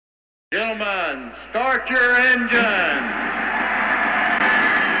Gentlemen, start your engine.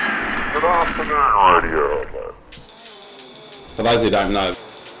 Good afternoon, Radio Hot Lap. For those who don't know,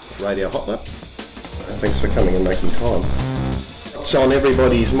 Radio Hot Lap. Thanks for coming and making time. It's on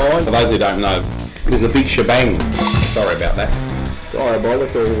everybody's mind. For those who don't know, there's a big shebang. Sorry about that.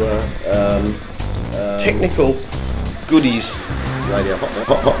 Diabolical technical goodies. Radio Hot Lap.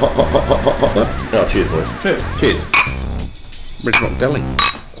 Hot Lap. Oh, cheers, boys. Cheers. Bridgerock Deli.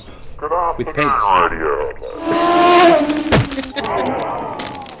 Good afternoon, With pigs. Radio Hot Lap.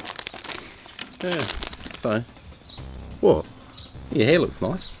 Yeah. So, What? your hair looks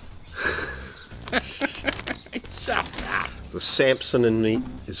nice. Shut up. The Samson in me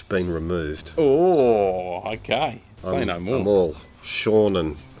has been removed. Oh, okay. Say no more. I'm all shorn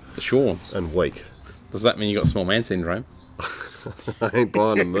and Sean, weak. does that mean you got small man syndrome? I ain't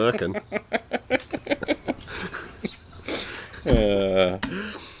buying a merkin.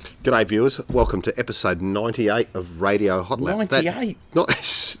 G'day viewers, welcome to episode 98 of Radio Hot Lap. 98?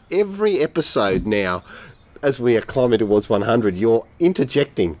 Not every episode now, as we are climbing towards 100, you're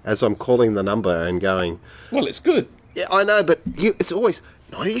interjecting as I'm calling the number and going, Well, it's good. yeah, I know, but it's always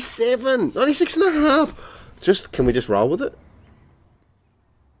 97, 96 and a half. Can we just roll with it?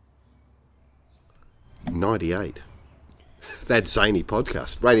 98. That zany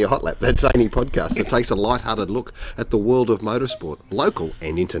podcast, Radio Hot Lap, that zany podcast that takes a light-hearted look at the world of motorsport, local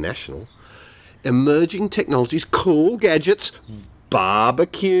and international, emerging technologies, cool gadgets,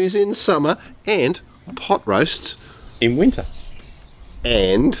 barbecues in summer, and pot roasts, In winter.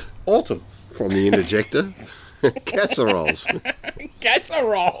 and, Autumn. from the interjector, casseroles.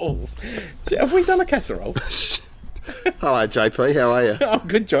 Casseroles. Have we done a casserole? Hello, JP, how are you? Oh,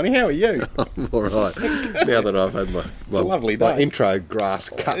 good, Johnny. How are you? I'm all right. Now that I've had my a lovely my day. intro grass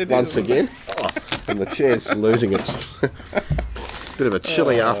cut It once is. again, and the chair's losing its bit of a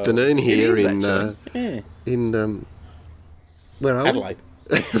chilly afternoon here is in actually. in where are Adelaide.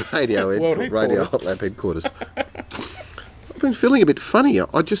 we? Radio World Radio headquarters. Hot Lap headquarters. I've been feeling a bit funny.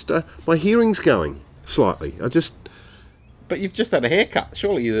 I just my hearing's going slightly. But you've just had a haircut.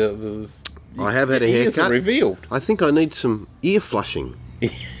 Surely I have had a your ears haircut. are revealed. I think I need some ear flushing.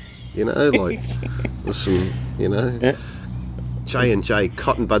 You know, like with some, Yeah. J&J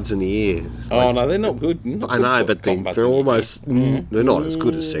cotton buds in the ear. Oh, no, they're not good. Not I good know, for but cotton buds they're in your almost, they're not as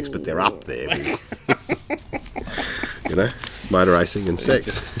good as sex, but they're up there. You know, motor racing and ear.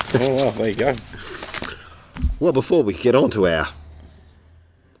 sex. Oh, well, there you go. Well, before we get on to our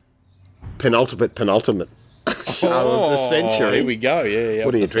penultimate show of the century. Here we go. Yeah. What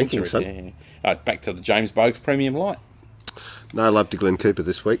of are you the drinking, century, yeah. Back to the James Bogues Premium Light. No love to Glenn Cooper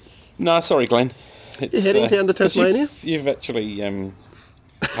this week. No, sorry, Glenn. It's, heading down to 'cause Tasmania? You've actually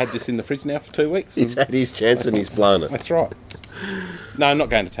had this in the fridge now for 2 weeks. He's had his chance and he's blown it. That's right. No, I'm not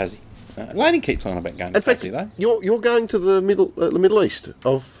going to Tassie. Laney keeps on about going to In fact, Tassie, though. you're going to the Middle East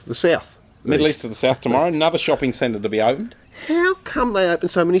of the South. Middle East to the South tomorrow. Another shopping centre to be opened. How come they open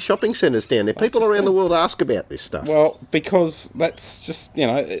so many shopping centres down there? People just around the don't- world ask about this stuff. Well, because that's just,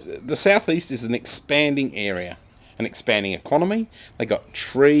 the southeast is an expanding area, an expanding economy. They got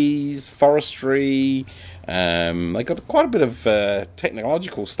trees, forestry. They got quite a bit of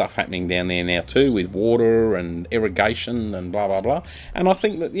technological stuff happening down there now too, with water and irrigation and blah blah blah. And I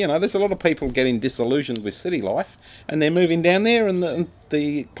think that there's a lot of people getting disillusioned with city life, and they're moving down there, and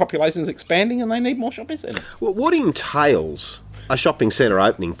the population's expanding, and they need more shopping centres. Well, what entails a shopping centre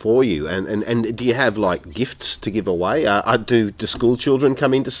opening for you? And do you have, like, gifts to give away? Do school children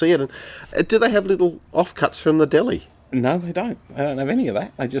come in to see it? And do they have little offcuts from the deli? No, they don't. They don't have any of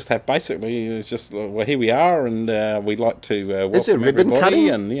that. They just have basically, it's just, well, here we are, and we'd like to welcome Is there ribbon everybody,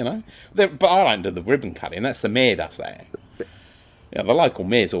 cutting? and but I don't do the ribbon cutting. That's the mayor does that. The local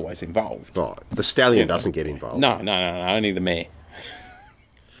mayor's always involved. Right. The stallion doesn't get involved. No, only the mayor.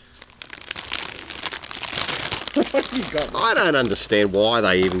 What have you got? I don't understand why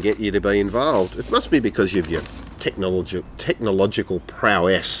they even get you to be involved. It must be because of your technological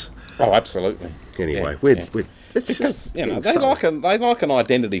prowess. Oh, absolutely. Anyway, Yeah, we're it's because just they something. like an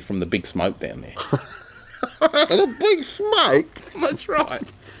identity from the big smoke down there. The big smoke. That's right.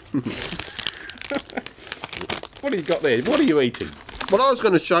 What have you got there? What are you eating? What I was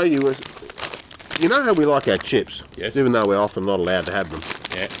going to show you is, you know how we like our chips? Yes. Even though we're often not allowed to have them.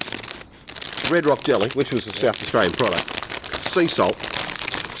 Yeah. Red Rock Jelly, which was a South Australian product. Sea salt,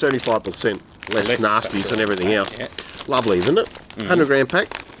 75% less nasties and everything else. Yeah. Lovely, isn't it? 100 gram pack.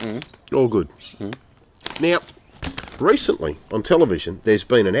 All good. Now, recently on television, there's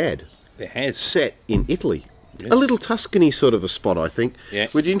been an ad There has. set in Italy. Yes. A little Tuscany sort of a spot, I think, Yeah.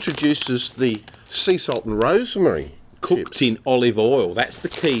 which introduces the sea salt and rosemary cooked in olive oil. That's the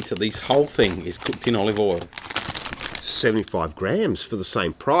key to this whole thing, is cooked in olive oil. 75 grams for the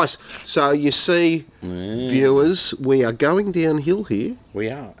same price. So you see, viewers, we are going downhill here. We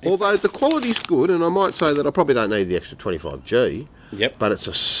are. Although the quality's good, and I might say that I probably don't need the extra 25G. Yep. But it's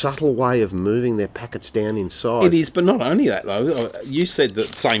a subtle way of moving their packets down in size. It is, but not only that, though. You said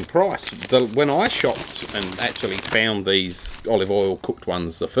that same price. When I shopped and actually found these olive oil cooked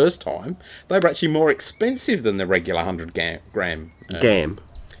ones the first time, they were actually more expensive than the regular 100 gram. Gam.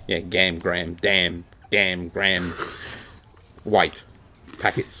 Yeah, gram weight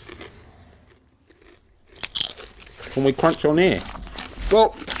packets. Can we crunch on air?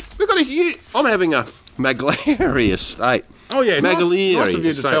 Well, we've got a huge... I'm having a Maglieri estate. Oh, yeah, Maglieri nice of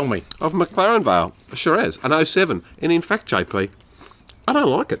you to estate tell me. Of McLaren Vale, Shiraz, an 07. And in fact, JP, I don't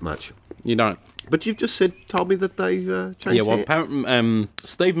like it much. You don't? But you've just told me that they changed Yeah, well, it. apparently,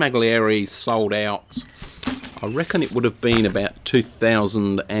 Steve Maglieri sold out, I reckon it would have been about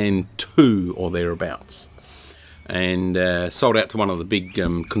 2002 or thereabouts. And sold out to one of the big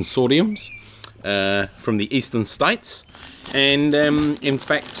consortiums from the eastern states. And in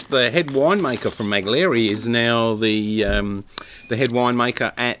fact, the head winemaker from Maglieri is now the head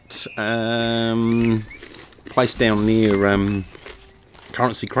winemaker at place down near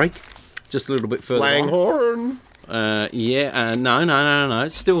Currency Creek, just a little bit further on. Langhorne. No.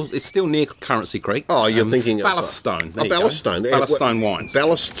 It's still near Currency Creek. Oh, you're thinking of... Ballaststone. There you go. Ballaststone. Ballaststone wines.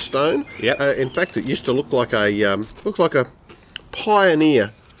 Ballaststone. Yep. In fact, it used to look like a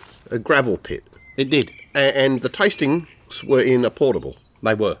pioneer gravel pit. It did. And the tastings were in a portable.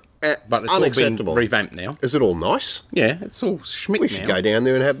 They were. But it's all been unacceptable. revamped now. Is it all nice? Yeah, it's all schmick now. We should go down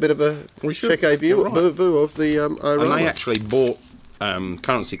there and have a bit of a We should. check view You're right. view of the And aroma. they actually bought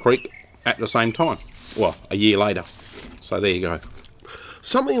Currency Creek at the same time. Well, a year later. So there you go.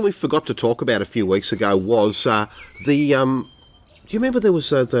 Something we forgot to talk about a few weeks ago was do you remember there was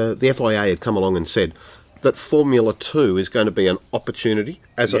the FIA had come along and said that Formula 2 is going to be an opportunity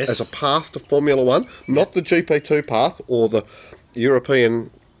as Yes. a path to Formula 1, not the GP2 path or the European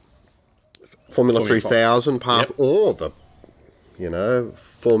Formula 3000 path Yep. or the,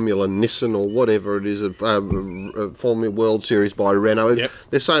 Formula Nissan or whatever it is, Formula World Series by Renault. Yep.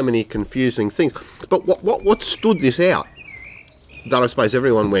 There's so many confusing things. But what stood this out, that I suppose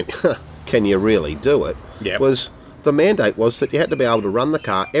everyone went, can you really do it, Yep. was the mandate was that you had to be able to run the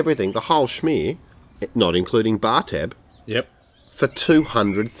car, everything, the whole schmear, not including bar tab, Yep. for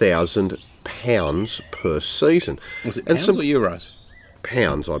 £200,000 per season. Was it And pounds some or euros?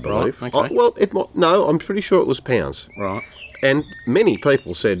 pounds, I believe. Right, okay. No, I'm pretty sure it was pounds. Right. And many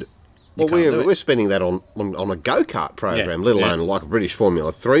people said, well, can't do it. we're spending that on a go-kart program, Yeah, let yeah. alone like a British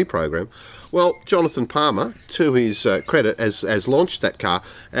Formula 3 program. Well, Jonathan Palmer, to his credit, has launched that car,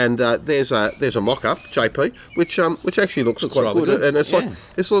 and there's a mock-up, JP, which actually looks quite rather good. good, And it's yeah. like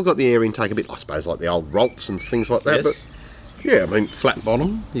it's all got the air intake a bit, I suppose, like the old Rolts and things like that. Yes. But yeah, I mean, Flat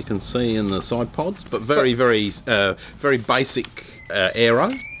bottom, you can see in the side pods, but very basic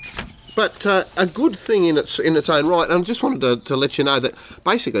aero. But a good thing in its own right, and I just wanted to let you know that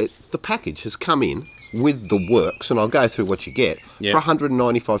basically the package has come in with the works, and I'll go through what you get, Yeah. for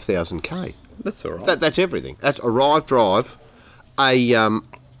 195,000 That's all right. That's everything. That's arrive, drive,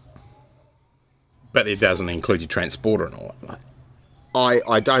 But it doesn't include your transporter and all that.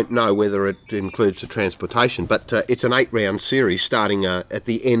 I don't know whether it includes the transportation, but it's an 8-round series starting at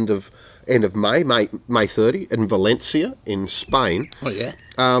the end of May 30 in Valencia in Spain. Oh, yeah.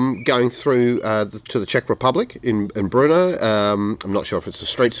 Going through to the Czech Republic in Brno. I'm not sure if it's the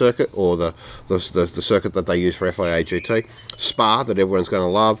street circuit or the circuit that they use for FIA GT. Spa, that everyone's going to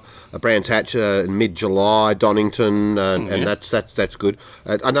love. Brands Hatch in mid-July. Donington, and that's good.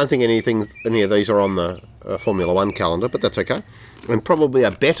 I don't think any of these are on the Formula 1 calendar, but that's okay. And probably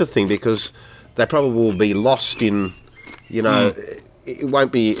a better thing because they probably will be lost in, it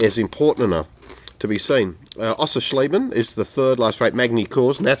won't be as important enough to be seen. Ossersleben is the third last rate Magny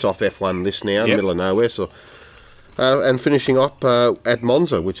Cours, and that's off F1 list now, in the Yep. middle of nowhere. So, and finishing up at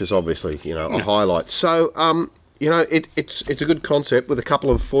Monza, which is obviously a highlight. So it's a good concept with a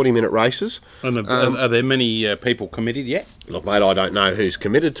couple of 40-minute races. And are there many people committed yet? Look, mate, I don't know who's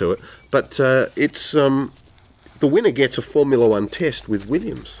committed to it, but it's the winner gets a Formula 1 test with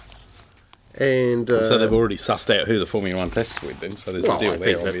Williams. And So they've already sussed out who the Formula 1 tests with then, so there's a deal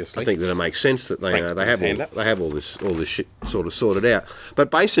there, obviously. I think that it makes sense that they Frank's stand up. have all this shit sort of sorted out. But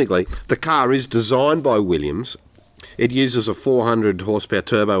basically, the car is designed by Williams. It uses a 400 horsepower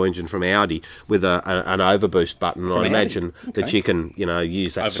turbo engine from Audi with an overboost button. I Audi? imagine that Okay. you can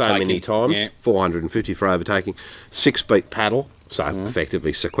use that so Overtaking, many times. yeah. 450 for overtaking. 6-speed paddle. So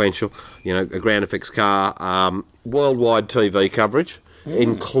effectively sequential. You know, a ground effects car, worldwide TV coverage,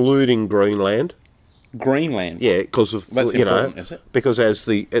 including Greenland. Greenland. Yeah, because of That's important, is it? Because as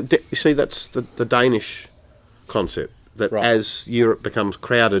you see, that's the Danish concept that Right. as Europe becomes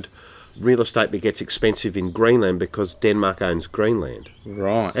crowded, real estate gets expensive in Greenland because Denmark owns Greenland,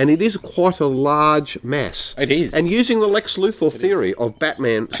 Right. and it is quite a large mass. It is. And using the Lex Luthor theory of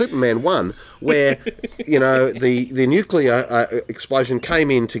Superman 1, where the nuclear explosion came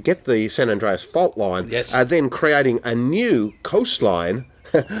in to get the San Andreas fault line, Yes. then creating a new coastline.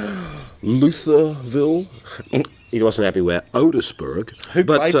 Lutherville. He wasn't happy with Otisburg. Who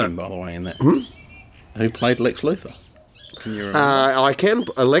played him, by the way, in that? Who played Lex Luthor? Can you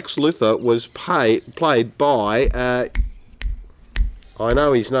remember? Lex Luthor was played by. I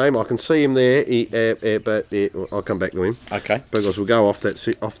know his name. I can see him there. But I'll come back to him. Okay. Because we'll go off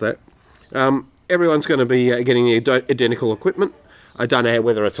that. Everyone's going to be getting the identical equipment. I don't know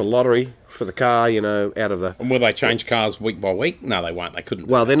whether it's a lottery for the car. Out of the. And will they change cars week by week? No, they won't. They couldn't.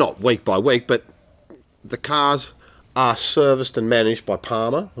 Well, they're not week by week, but the cars are serviced and managed by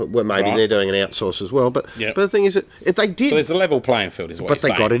Palmer. Well, maybe Right. they're doing an outsource as well. But Yep. but the thing is, that if they So did, there's a level playing field, is what but you're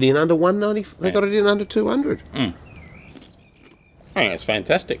they saying. got it in under 190. They got it in under 200. I think that's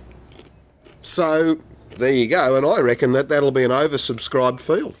fantastic. So there you go. And I reckon that'll be an oversubscribed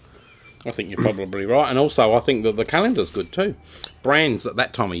field. I think you're probably right. And also, I think that the calendar's good too. Brands at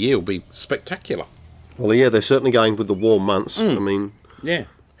that time of year will be spectacular. Well, yeah, they're certainly going with the warm months. I mean, Yeah.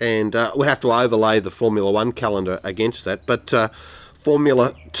 and we'll have to overlay the Formula 1 calendar against that. But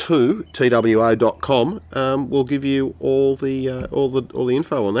Formula 2, TWO.com, will give you all the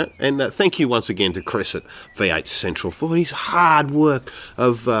info on that. And thank you once again to Chris at V8 Central for his hard work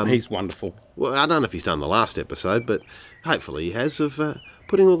of... He's wonderful. well, I don't know if he's done the last episode, but hopefully he has, of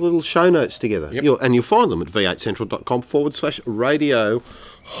putting all the little show notes together. Yep. You'll find them at v8central.com/radio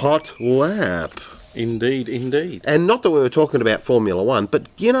hot lap. Indeed, indeed. And not that we were talking about Formula 1, but,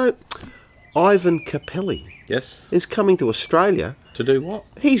 Ivan Capelli Yes. is coming to Australia. To do what?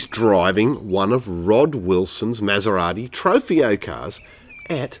 He's driving one of Rod Wilson's Maserati Trofeo cars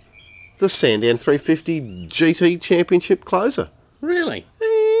at the Sandown 350 GT Championship closer. Really? He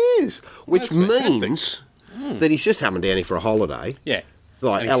is. Which that's fantastic. means that he's just coming down here for a holiday. Yeah.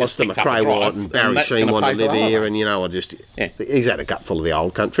 Like And he's just Alistair picked up a McRae drive, White and Barry that's Sheen gonna want to pay for live the here, holiday. and he's had a gut full of the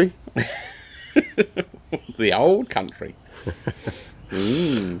old country. The old country.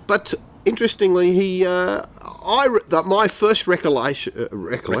 But interestingly, my first recollection,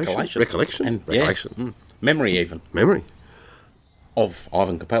 And, yeah, memory even, memory of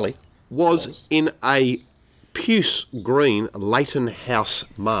Ivan Capelli. was in a puce green Leighton House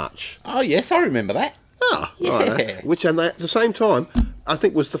March. Oh, yes, I remember that. Ah, Yeah. right. Which, and at the same time, I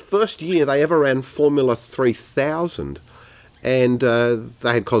think was the first year they ever ran Formula 3000. And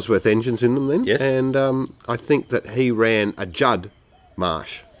they had Cosworth engines in them then. Yes. And I think that he ran a Judd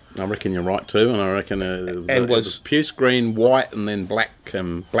Marsh. I reckon you're right too, and I reckon it was- was puce green, white, and then black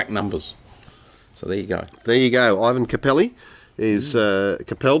numbers. So there you go. There you go. Ivan Capelli is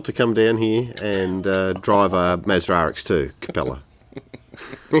compelled to come down here and drive a Mazda RX-2 Capella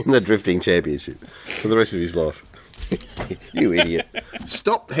in the drifting championship for the rest of his life. You idiot.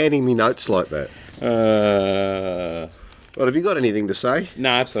 Stop handing me notes like that. Well, have you got anything to say? No,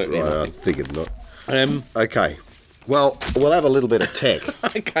 absolutely Right, I nothing. figured not. Um, Okay. Well, we'll have a little bit of tech.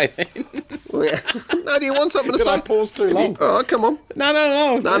 okay then. No, do you want something to Did say? I pause too long? All right, come on.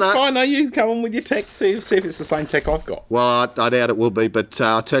 No. That's no. fine. No, you come on with your tech. See if it's the same tech I've got. Well, I doubt it will be, but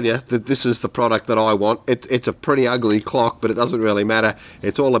I'll tell you that this is the product that I want. It's a pretty ugly clock, but it doesn't really matter.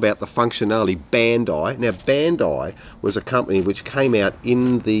 It's all about the functionality. Bandai. Now, Bandai was a company which came out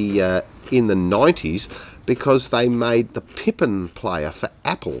in the 90s because they made the Pippin player for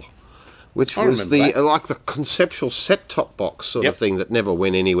Apple, which I was remember that. like the conceptual set-top box sort Yep. of thing that never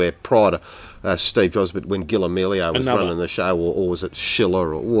went anywhere prior to Steve Jobs, but when Gil Amelio was Another. running the show, or was it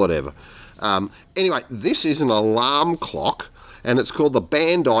Schiller or whatever. Anyway, this is an alarm clock, and it's called the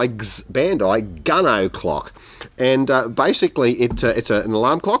Bandai Gunno clock. And basically, it's an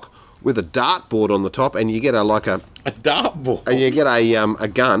alarm clock with a dartboard on the top, and you get a dartboard. and you get a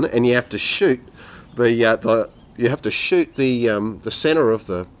gun, and you have to shoot the center of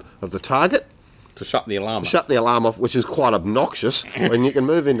the target. To shut the alarm. Shut the alarm off, which is quite obnoxious. When you can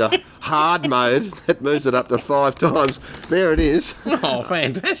move into hard mode, that moves it up to 5 times. There it is. Oh,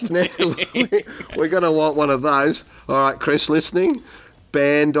 fantastic. Now, we're going to want one of those. All right, Chris, listening.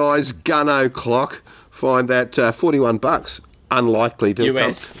 Bandai's Gunno clock. Find that $41. Unlikely to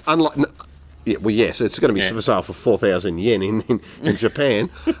US? come. Yeah, well, yes, it's going to be for sale for 4,000 yen in Japan,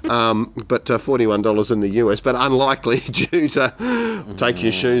 but $41 in the US. But unlikely due to take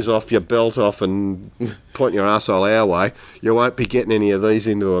your shoes off, your belt off, and point your arsehole our way. You won't be getting any of these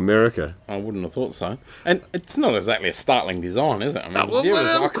into America. I wouldn't have thought so. And it's not exactly a startling design, is it? I mean,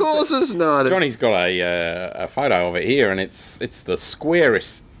 Of course it's not. Johnny's got a photo of it here, and it's the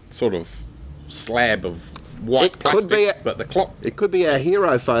squarest sort of slab of white plastic, but the clock... It could be our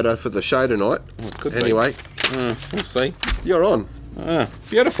hero photo for the show tonight. Anyway. We'll see. You're on.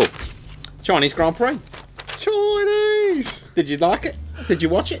 Beautiful. Chinese Grand Prix. Chinese! Did you like it? Did you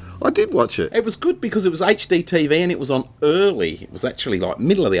watch it? I did watch it. It was good because it was HD TV and it was on early. It was actually like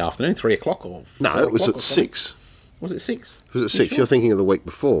middle of the afternoon, 3 o'clock or... No, it was at 6. Was it 6? Was it 6? You're thinking of the week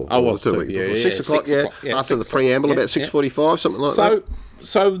before. I was the too, week before. yeah, 6 o'clock, 6 o'clock, yeah, after 6 the preamble, o'clock, about 6:45, something like that.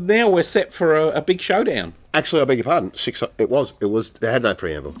 So now we're set for a big showdown. Actually, I beg your pardon. 6. It was. They had no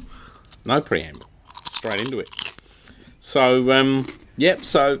preamble. No preamble. Straight into it. So,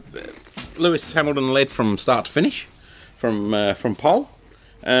 So Lewis Hamilton led from start to finish, from pole.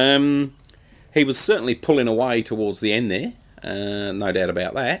 He was certainly pulling away towards the end there. No doubt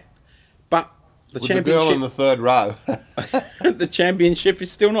about that. But the championship, the girl in the third row. the championship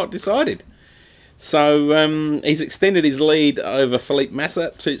is still not decided. So he's extended his lead over Felipe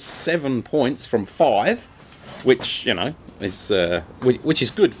Massa to 7 points from 5, which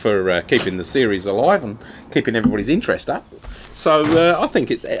is good for keeping the series alive and keeping everybody's interest up. So I think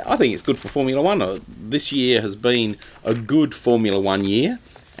it's good for Formula One. This year has been a good Formula One year,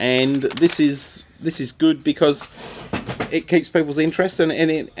 and this is good because it keeps people's interest and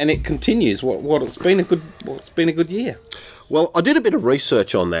it continues what's been a good year. Well, I did a bit of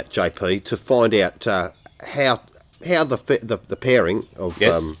research on that, JP, to find out how the pairing of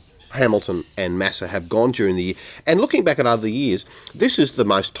Hamilton and Massa have gone during the year. And looking back at other years, this is the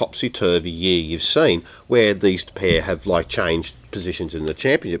most topsy-turvy year you've seen, where these pair have changed positions in the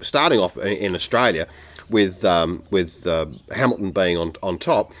championship. Starting off in Australia with Hamilton being on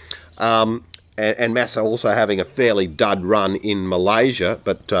top, and Massa also having a fairly dud run in Malaysia,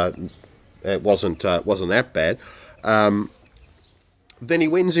 but it wasn't that bad. Then he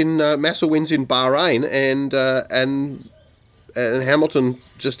wins Massa wins in Bahrain, and Hamilton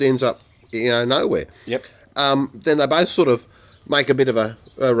just ends up nowhere. Yep. Then they both sort of make a bit of a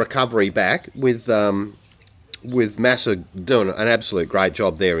recovery back with Massa doing an absolute great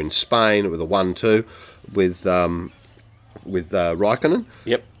job there in Spain with a 1-2 with Raikkonen.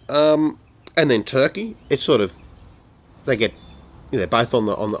 Yep. And then Turkey, it's sort of they get they're both on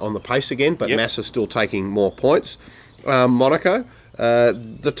the pace again, but Massa's still taking more points. Monaco,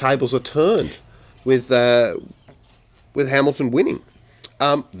 the tables are turned with Hamilton winning.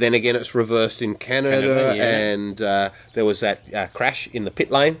 Then again, it's reversed in Canada and there was that crash in the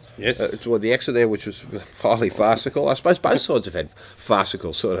pit lane toward the exit there, which was highly farcical. I suppose both sides have had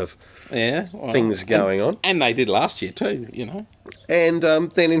farcical sort of things going on. And they did last year too, And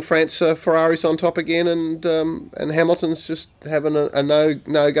then in France, Ferrari's on top again, and Hamilton's just having a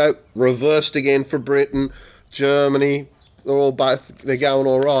no-go. Reversed again for Britain, Germany. They're going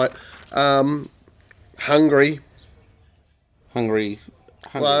all right. Hungary, Hungary,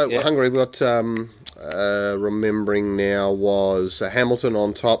 we got remembering now was Hamilton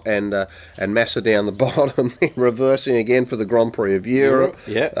on top and Massa down the bottom, then reversing again for the Grand Prix of Europe.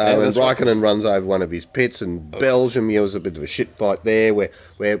 And Raikkonen runs over one of his pits, and Belgium, there was a bit of a shit fight there where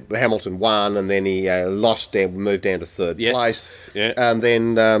Hamilton won and then he lost down, moved down to third place. Yeah. And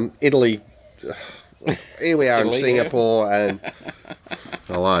then Italy, here we are in Singapore, and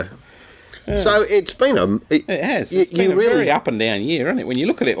hello. Yeah. So it's been it has. It's been a very up and down year, isn't it? When you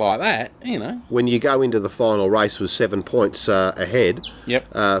look at it like that, When you go into the final race with 7 points ahead,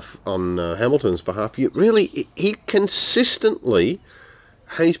 on Hamilton's behalf, he's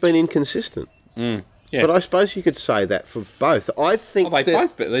been inconsistent. Yeah. But I suppose you could say that for both. I think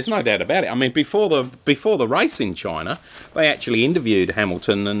both. But there's no doubt about it. I mean, before the race in China, they actually interviewed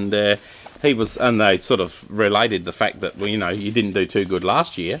Hamilton, and they sort of related the fact that you didn't do too good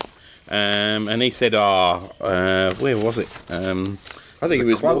last year. And he said, where was it? I think it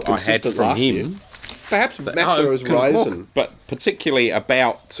was more consistent from him. Year. Perhaps Massa was rising. But particularly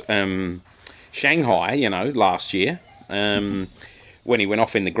about Shanghai, last year, when he went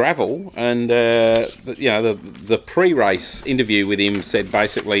off in the gravel. And, the pre-race interview with him said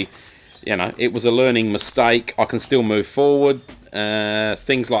basically, it was a learning mistake. I can still move forward.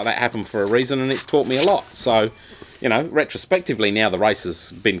 Things like that happen for a reason, and it's taught me a lot. So... retrospectively, now the race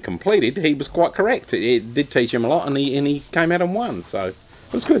has been completed, he was quite correct. It did teach him a lot, and he came out and won, so it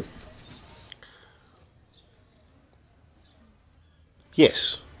was good.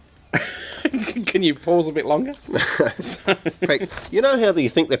 Yes. Can you pause a bit longer? You know how you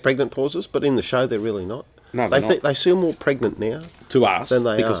think they're pregnant pauses, but in the show they're really not. No, they're not. They seem more pregnant now. To us, Than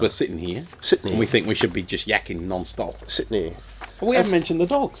they because are. we're sitting here. Sitting And we here. think we should be just yakking non-stop. Sitting here. But we haven't mentioned the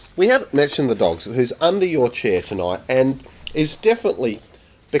dogs. We haven't mentioned the dogs, who's under your chair tonight and is definitely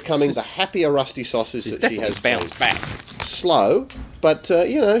becoming the happier Rusty Sausage It's that she definitely has bounced been. back. Slow, but,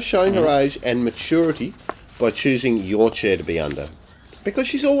 showing her age and maturity by choosing your chair to be under. Because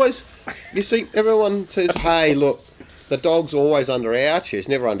she's always, you see, everyone says, hey, look, the dog's always under our chairs,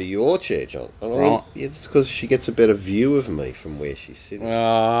 never under your chair, John. And Right. It's because she gets a better view of me from where she's sitting.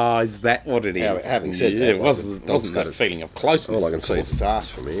 Oh, is that what it is? Having said yeah, that, it wasn't, the dog's wasn't got that it. feeling of closeness. All I can of see course. is its ass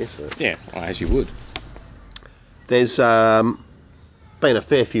from here. So. Yeah, well, as you would. There's been a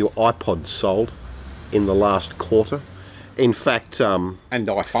fair few iPods sold in the last quarter. In fact, And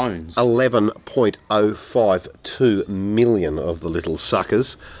iPhones. 11.052 million of the little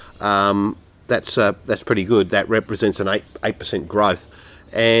suckers. That's pretty good. That represents an 8% growth.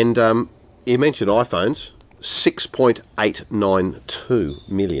 And you mentioned iPhones, 6.892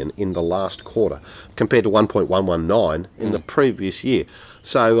 million in the last quarter, compared to 1.119 in the previous year.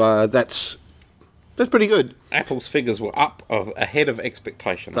 So that's pretty good. Apple's figures were up ahead of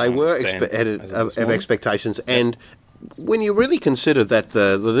expectation. They I were understand, ahead as of this morning. expectations, and when you really consider that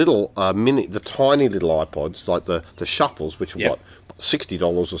the little the tiny little iPods, like the shuffles, which have Yep. got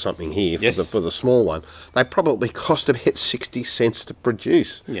 $60 or something here Yes. for the small one, they probably cost about 60 cents to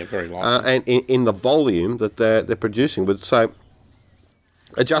produce. Yeah, very likely. And in the volume that they're producing with, so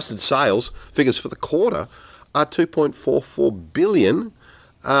adjusted sales figures for the quarter are 2.44 billion.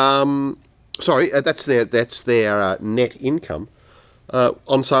 That's their net income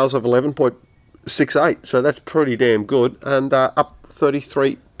on sales of 11.68. So that's pretty damn good, and up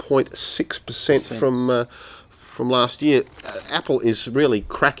 33.6% from last year. Apple is really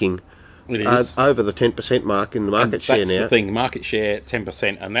cracking It is. over the 10% mark in the market share That's now. the thing, market share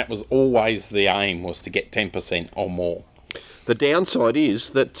 10%, and that was always the aim, was to get 10% or more. The downside is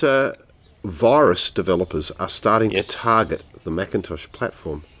that virus developers are starting Yes. to target the Macintosh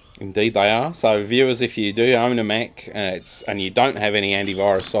platform. Indeed, they are. So, viewers, if you do own a Mac and you don't have any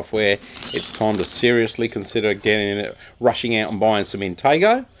antivirus software, it's time to seriously consider rushing out and buying some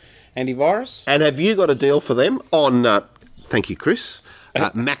Intego antivirus. And have you got a deal for them on, thank you, Chris,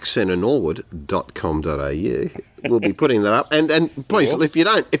 maccenternorwood.com.au. We'll be putting that up. And please, will. if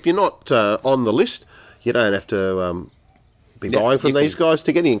you're not on the list, you don't have to be Yeah, buying from you these can- guys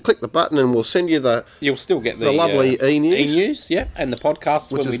to get in. Click the button and we'll send you the... You'll still get The lovely e-news. E-news, yeah, and the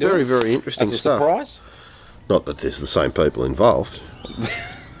podcast Which when is we do very, it, very interesting as a stuff. surprise. Not that there's the same people involved.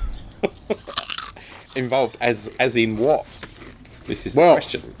 Involved as in what? This is Well- the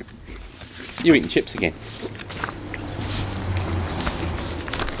question. You eating chips again?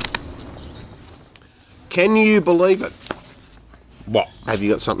 Can you believe it? What? Have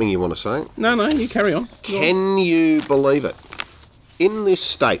you got something you want to say? No, you carry on. Can you believe it? In this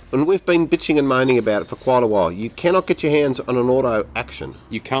state, and we've been bitching and moaning about it for quite a while, you cannot get your hands on an auto action,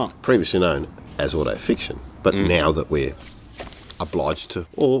 You can't. previously known as auto fiction, but now that we're obliged to,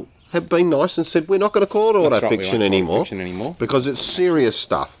 or have been nice and said we're not going to call it auto That's right, we fiction won't call it anymore, fiction anymore. because it's serious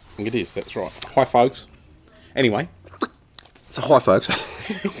stuff. It is, that's right. Hi, folks. Anyway, So hi, folks.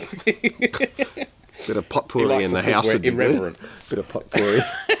 Bit of potpourri likes in to the think house we're would be irreverent. good. Bit of potpourri.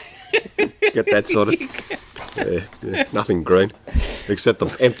 Get that sorted. Yeah, nothing green except the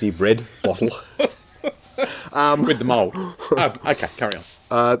empty bread bottle. with the mould. Oh, okay, carry on.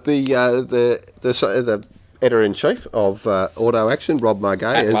 The editor in chief of Auto Action, Rob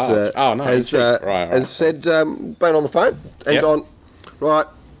Margay, At large. Oh, no, has, in chief. Right. has said, been on the phone and Yep. gone, right,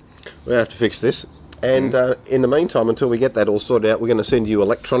 we have to fix this. And in the meantime, until we get that all sorted out, we're going to send you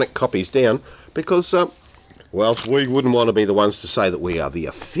electronic copies down because, well, we wouldn't want to be the ones to say that we are the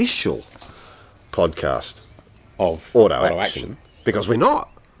official podcast Of Auto Action. Because we're not.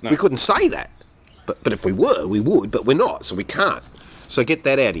 No. We couldn't say that. But if we were, we would, but we're not, so we can't. So get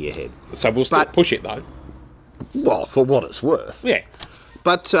that out of your head. So we'll still But- push it, though. Well, for what it's worth. Yeah.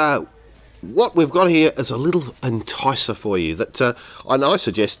 But what we've got here is a little enticer for you that I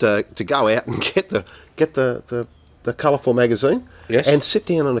suggest to go out and get the colourful magazine. Yes. And sit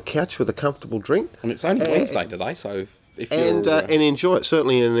down on a couch with a comfortable drink. And it's only Wednesday today, so if you're... And enjoy it,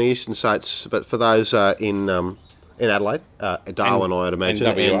 certainly in the eastern states, but for those in Adelaide, Darwin, I'd imagine,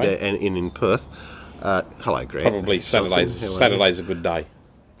 and WA. and in Perth. Hello, Grant. probably Johnson, how are you? Saturday's a good day.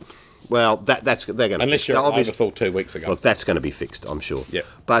 Well, they're going to Unless you're at Overthal 2 weeks ago. Look, that's going to be fixed, I'm sure. Yeah.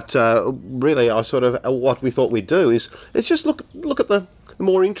 But really, I sort of what we thought we'd do is let's just look at the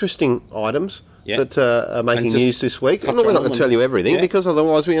more interesting items that are making just news this week. touch We're on not going them to tell you everything because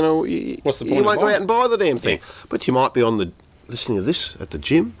otherwise, What's the point you of won't go buying? out and buy the damn thing. Yeah. But you might be listening to this at the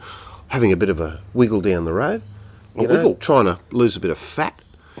gym, having a bit of a wiggle down the road, wiggle? trying to lose a bit of fat,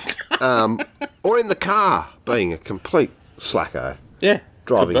 or in the car, being a complete slacko. Yeah.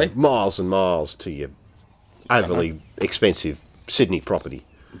 Driving could be. miles and miles to your overly expensive Sydney property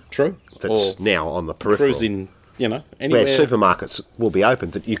True. that's Or now on the peripheral, cruising, anywhere. where supermarkets will be open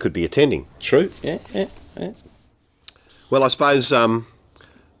that you could be attending. True. Yeah. Well, I suppose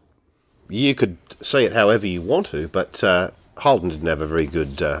you could see it however you want to, but Holden didn't have a very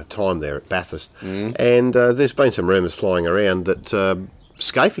good time there at Bathurst, and there's been some rumours flying around that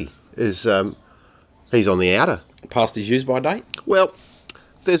Scafie is he's on the outer. Past his use by date. Well,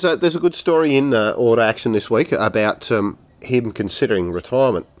 there's a good story in Order Action this week about him considering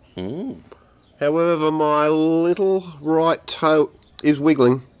retirement. However, my little right toe is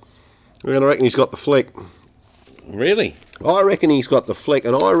wiggling, and I reckon he's got the flick. Really? I reckon he's got the flick,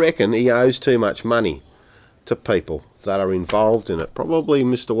 and I reckon he owes too much money to people that are involved in it. Probably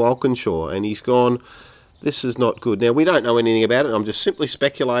Mr. Walkinshaw, and he's gone, this is not good. Now, we don't know anything about it. I'm just simply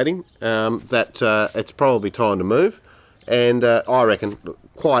speculating that it's probably time to move. And I reckon,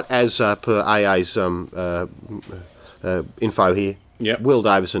 quite as per AA's info here, Yep. Will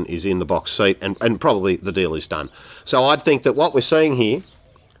Davison is in the box seat, and probably the deal is done. So I'd think that what we're seeing here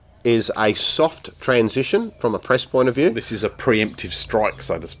is a soft transition from a press point of view. This is a preemptive strike,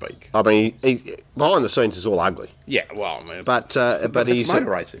 so to speak. I mean, behind the scenes is all ugly. Yeah, well, I mean, But it's he's...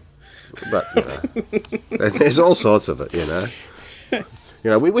 motor racing. But, there's all sorts of it,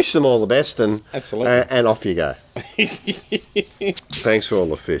 we wish them all the best, and Absolutely. And off you go. Thanks for all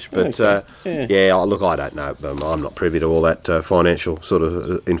the fish. But, look, I don't know. I'm not privy to all that financial sort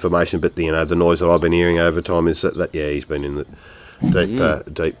of information, but, the noise that I've been hearing over time is that he's been in the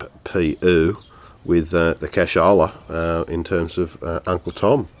deep PU with the cashola in terms of Uncle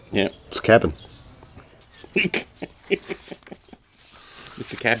Tom. Yeah. It's cabin.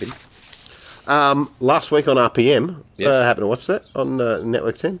 Mr. Cabin. Last week on RPM, Yes. happened to watch that on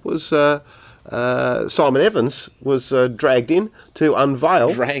Network 10, was Simon Evans was dragged in to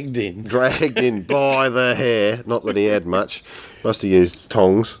unveil. Dragged in. Dragged in by the hair. Not that he had much. Must have used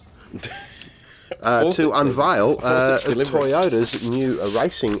tongs. To unveil Toyota's new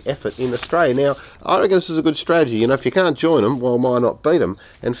racing effort in Australia. Now, I reckon this is a good strategy. If you can't join them, well, why not beat them?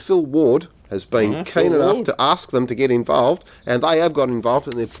 And Phil Ward has been keen enough to ask them to get involved, and they have got involved,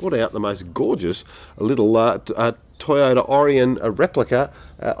 and they've put out the most gorgeous little Toyota Orion replica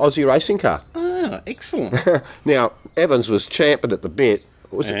Aussie racing car. Ah, excellent. Now, Evans was champing at the bit.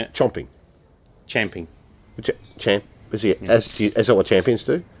 Was it chomping? Champing. Champ? Is he? Is that what champions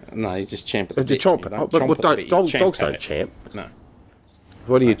do? No, you just champ at Do the bit. chomp. You Oh, don't but chomp at the bit, you dogs champ don't at it. champ. No.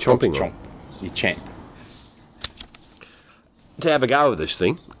 What are you chomping Chomp. on? You champ. To have a go with this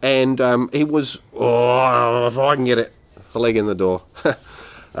thing, and he was, if I can get it, a leg in the door. Did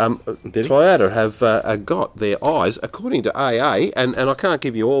he? Toyota have got their eyes, according to AA, and I can't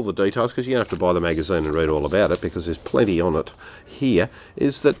give you all the details because you have to buy the magazine and read all about it because there's plenty on it here,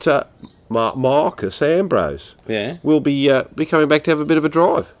 is that Marcus Ambrose will be coming back to have a bit of a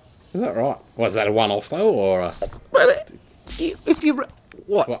drive. Is that right? Was that a one-off, though, or... But if you...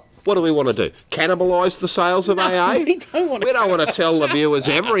 What do we want to do? Cannibalise the sales of AA? we don't want to. We don't want to tell the viewers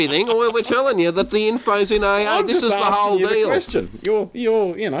everything. We're telling you that the info's in AA. I'm This just is the asking whole you the deal. question.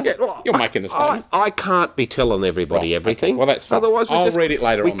 You're making a statement. I can't be telling everybody Right, everything. okay. Well, that's fine. Otherwise, I'll read it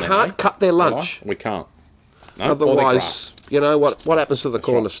later we on then, can't eh? cut their lunch. We can't. No? Or their Otherwise, what happens to the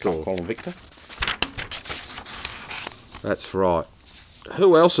corner graft. Can't store? call them Victor. That's right.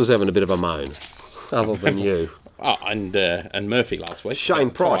 Who else is having a bit of a moan other than you? Oh, and Murphy last week. Shane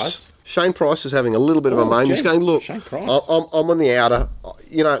Got Price. tyres. Shane Price is having a little bit of a moan. He's gee, going, look, Shane Price. I'm on the outer.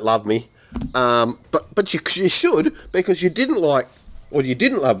 You don't love me, but you should, because you didn't love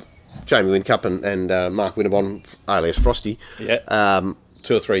Jamie Whincup and Mark Winterbottom, alias Frosty. Yeah.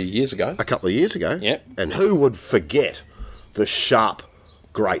 2 or 3 years ago. A couple of years ago. Yep. And who would forget the sharp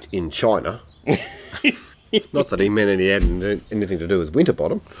grate in China? Not that he meant anything to do with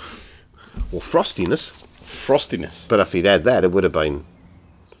Winterbottom or frostiness. Frostiness. But if he'd had that, it would have been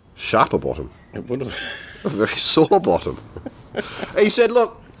sharper bottom. It would have. A very sore bottom. He said,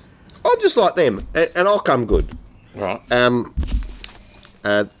 look, I'm just like them, and I'll come good. Right.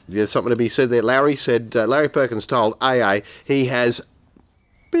 There's something to be said there. Larry Perkins told AA he has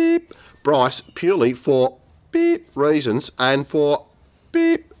beep Bryce purely for beep reasons and for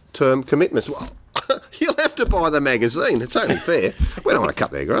beep long-term commitments. Well, you'll have to buy the magazine. It's only fair. We don't want to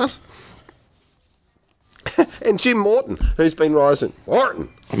cut their grass. And Jim Morton, who's been rising. Morton.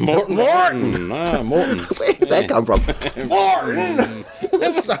 Morton. Morton. Where did that come from? Morton. Some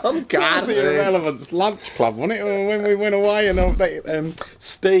That's the cartoon. Irrelevance Lunch Club, wasn't it? When we went away and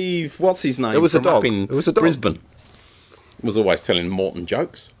Steve, what's his name? It was a from dog. Up in It was a dog. Brisbane. Was always telling Morton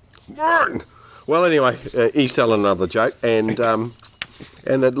jokes. Morton. Well, anyway, he's telling another joke, and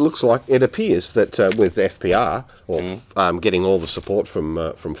it looks like it appears that with FPR, or getting all the support from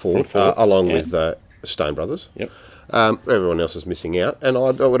Ford, Ford, along yeah. with Stone Brothers. Yep. Everyone else is missing out, and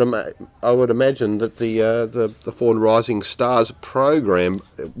I would imagine that the Ford Rising Stars program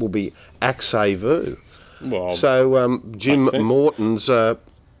will be axe vu. Well, So Jim makes sense. Morton's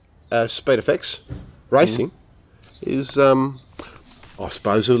Speed Effects Racing is, I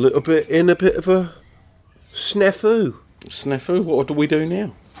suppose, a bit of a snafu. snafu, what do we do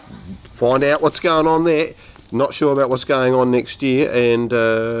now? Find out what's going on there. Not sure about what's going on next year, and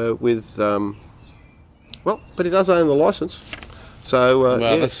with but he does own the licence. So Well,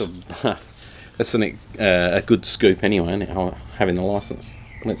 yeah. that's a good scoop anyway, isn't it? Having the licence.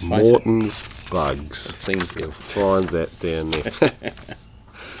 Let's face it. Morton's Bugs. Things do. Find that down there.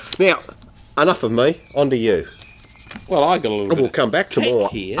 Now, enough of me. On to you. Well, I got a little bit We'll of come back to tech more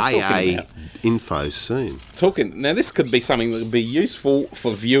here, AA info soon. Now, this could be something that would be useful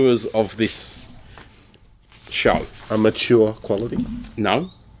for viewers of this show. A mature quality.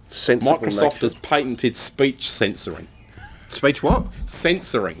 No. Sensible Microsoft nature. has patented speech censoring. Speech what?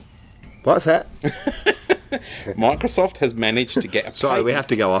 Censoring. What's that? Microsoft has managed to get a Sorry, patent we have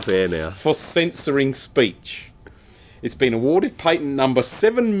to go off air now. for censoring speech. It's been awarded patent number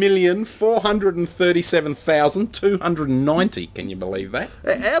 7,437,290. Can you believe that?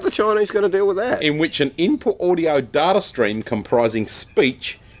 How are the Chinese going to deal with that? In which an input audio data stream comprising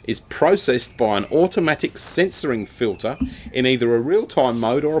speech is processed by an automatic censoring filter in either a real-time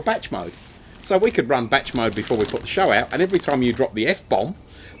mode or a batch mode. So we could run batch mode before we put the show out, and every time you drop the F-bomb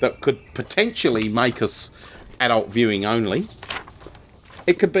that could potentially make us adult viewing only,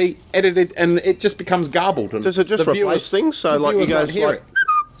 it could be edited and it just becomes garbled. And Does it just the replace viewers- things? So the like you viewers go won't hear like it.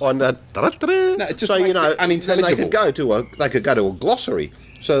 on that. No, it just so makes it then they unintelligible. could go to a glossary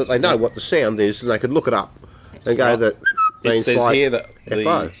so that they know what the sound is, and they could look it up and go that. It means says like here that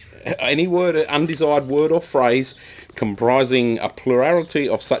FO. any undesired word or phrase comprising a plurality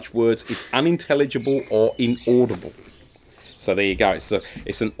of such words is unintelligible or inaudible. So there you go.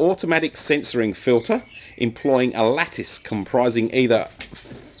 It's an automatic censoring filter employing a lattice comprising either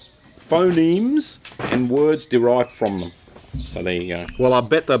phonemes and words derived from them. So there you go. Well, I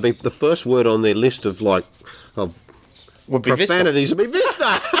bet they'll be the first word on their list of Would be Vista. profanities will be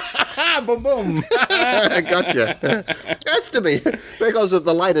Vista. Ah, boom, boom. Gotcha. Has to be because of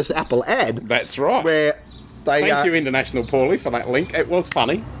the latest Apple ad That's right. where they Thank you, International Paulie, for that link. It was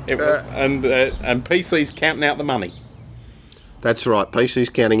funny. It was, and PC's counting out the money. That's right. PC's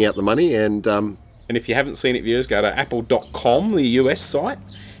counting out the money, and And if you haven't seen it, viewers, go to apple.com, the US site,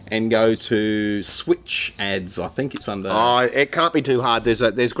 and go to Switch ads. I think it's under. it can't be too hard. There's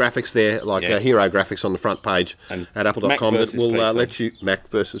graphics there, like Yeah. hero graphics on the front page And at apple.com Mac that versus will PC. let you Mac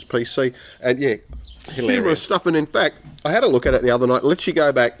versus PC, and humorous Hilarious. stuff. And in fact, I had a look at it the other night. It lets you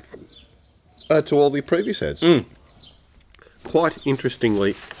go back to all the previous ads. Quite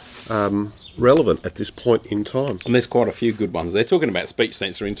interestingly relevant at this point in time. And there's quite a few good ones. They're talking about speech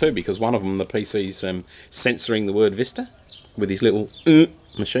censoring too, because one of them, the PC's censoring the word Vista with his little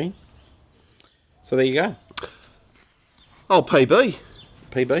machine. So there you go. Oh, PB,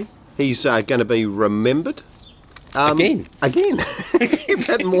 PB. he's going to be remembered. Again.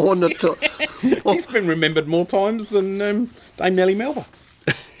 But more He's been remembered more times than Dame Nellie Melba.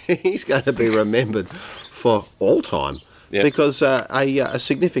 he's going to be remembered for all time. Yep. Because a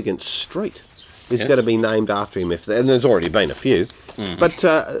significant street is Yes. going to be named after him. And there's already been a few. But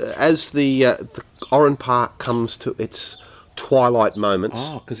as the Oran Park comes to its twilight moments,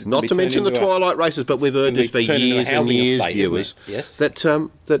 'cause it's gonna not be to mention turned the into a- twilight races, but we've heard gonna this be for turned into a years and housing years, estate, isn't viewers, it? Yes.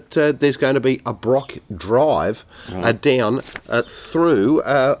 that there's going to be a Brock Drive down through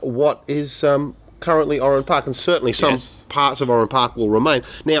what is currently Oran Park, and certainly some Yes. parts of Oran Park will remain.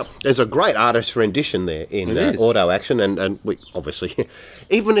 Now, there's a great artist rendition there in It is. Auto Action, and we obviously,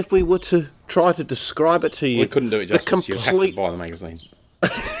 even if we were to try to describe it to you, We couldn't do it the justice. You'd have to complete, buy the magazine.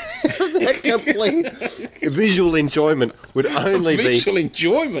 the complete visual enjoyment would only Visual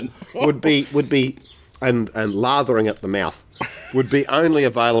enjoyment. would be and lathering at the mouth would be only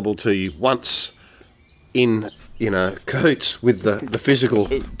available to you once in cahoots with the physical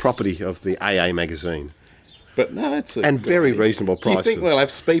property of the AA magazine. But no, it's And very reasonable Do you prices. think they'll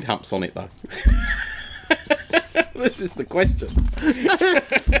have speed humps on it though? This is the question.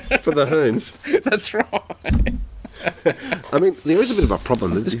 For the Hearns. That's right. I mean, there is a bit of a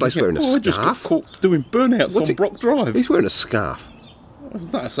problem. This bloke's wearing a I just got scarf. caught doing burnouts What's on he- Brock Drive. He's wearing a scarf.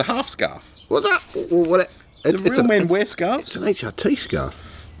 No, it's a half scarf. What's that? Well, what? Do real men wear It's scarves? an HRT scarf.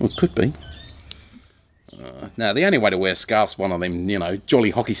 Well, it could be. Now, the only way to wear scarves, one of them,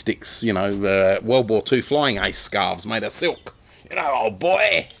 jolly hockey sticks, World War II flying ace scarves made of silk. Oh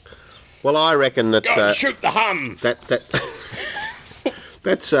boy, Well, I reckon that go and shoot the Hun.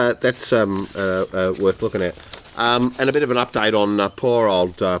 that's worth looking at. And a bit of an update on poor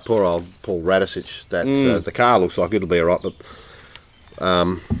old Paul Radisich. That the car looks like it'll be alright, but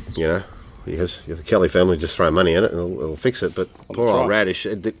the Kelly family just throw money at it and it'll fix it. But poor old right. Radish,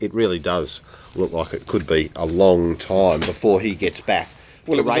 it really does look like it could be a long time before he gets back.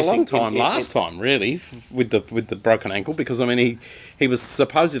 Well, to it was a racing long time in- last time, really, with the broken ankle, because I mean he was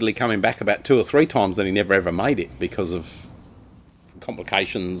supposedly coming back about 2 or 3 times, and he never ever made it because of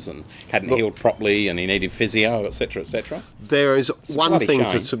complications and hadn't healed properly, and he needed physio, etc., etc. There is a one bloody thing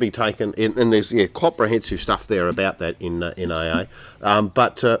shame. to be taken in, and there's comprehensive stuff there about that in AA.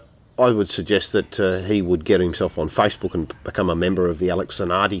 But I would suggest that he would get himself on Facebook and become a member of the Alex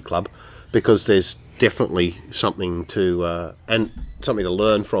Zanardi Club, because there's definitely something to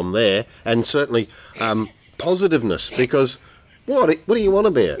learn from there, and certainly positiveness. Because what do you want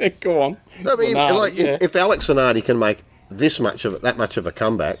about? Go on. I mean, Zanardi, yeah. if Alex Zanardi can make that much of a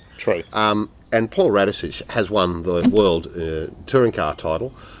comeback, True. and Paul Radisich has won the world touring car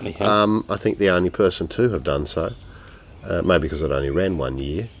title. He has. I think the only person to have done so, maybe because it only ran 1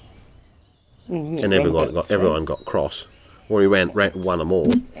 year, and everyone got cross, or he ran won them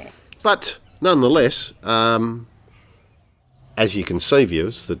all. But nonetheless, as you can see,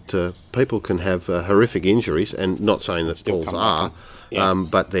 viewers, that people can have horrific injuries, and not saying that Still Paul's come are. back, yeah.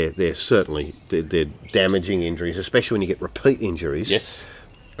 But they're certainly they're damaging injuries, especially when you get repeat injuries. Yes.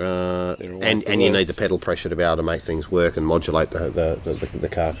 And always the you need worst. the pedal pressure to be able to make things work and modulate the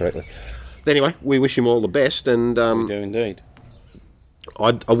car correctly. Anyway, we wish him all the best, and We do indeed.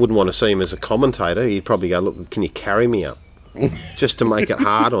 I wouldn't want to see him as a commentator. He'd probably go, "Look, can you carry me up?" Just to make it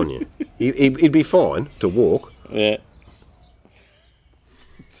hard on you. He'd be fine to walk. Yeah.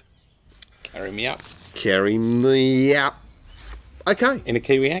 Carry me up Carry me up. Okay, in a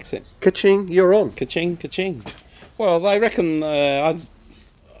Kiwi accent. ka-ching, you're on. Ka-ching, ka-ching. Well, they reckon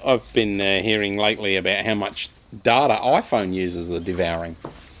I've been hearing lately about how much data iPhone users are devouring.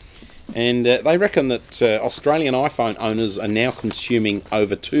 And they reckon that Australian iPhone owners are now consuming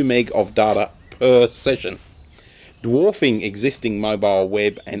over 2 meg of data per session, dwarfing existing mobile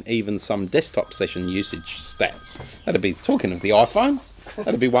web and even some desktop session usage stats. That'd be, talking of the iPhone,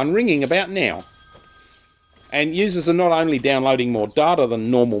 that'd be one ringing about now. And users are not only downloading more data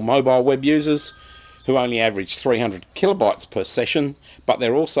than normal mobile web users, who only average 300 kilobytes per session, but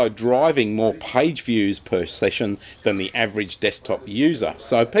they're also driving more page views per session than the average desktop user.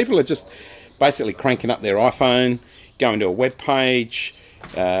 So people are just basically cranking up their iPhone, going to a web page,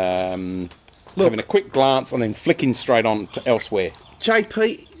 having a quick glance, and then flicking straight on to elsewhere.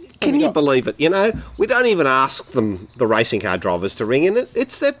 JP, can you believe it? We don't even ask them, the racing car drivers, to ring in.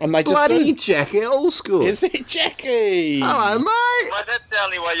 It's that And they just bloody do. Jack Elsgood. Is it, Jackie? Hello, mate. Well, that's the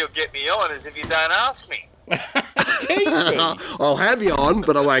only way you'll get me on is if you don't ask me. Keithy. I'll have you on,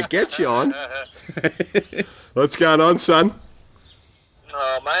 but I won't get you on. What's going on, son?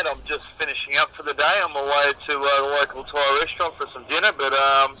 Oh, mate, I'm just finishing up for the day. I'm away to the local Thai restaurant for some dinner, but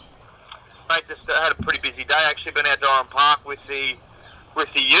mate, just had a pretty busy day. Actually, been out Durham Park with the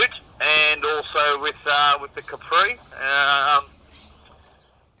Ute and also with the Capri.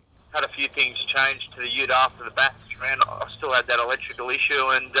 Had a few things changed to the Ute after the bath ran. I still had that electrical issue,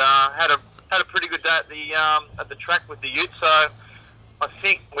 and had a pretty good day at the track with the Ute. So I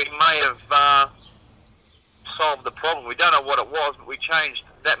think we may have solved the problem. We don't know what it was, but we changed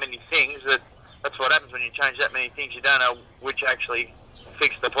that many things. That's what happens when you change that many things. You don't know which actually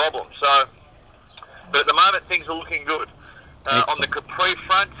fixed the problem. So, but at the moment things are looking good. On the Capri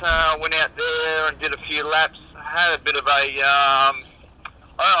front, went out there and did a few laps. Had a bit of a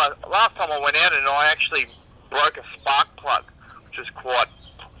last time I went out and I actually broke a spark plug, which was quite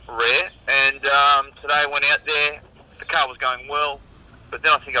rare. And today I went out there, the car was going well, but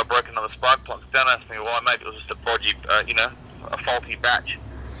then I think I broke another spark plug. Don't ask me why. Maybe it was just a dodgy, a faulty batch.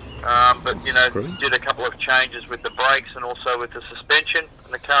 But did a couple of changes with the brakes and also with the suspension.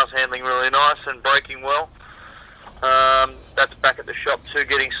 And the car's handling really nice and braking well. That's back at the shop too,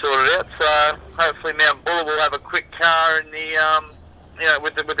 getting sorted out. So hopefully Mount Buller will have a quick car in the,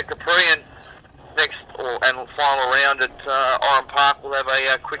 with the Capri, and next and final round at Oran Park, we'll have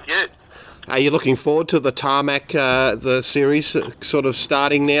a quick ute. Are you looking forward to the tarmac, the series sort of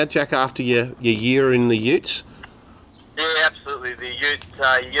starting now, Jack, after your year in the utes? Yeah, absolutely. The year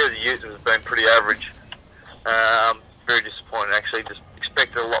of the ute has been pretty average. Very disappointing, actually. Just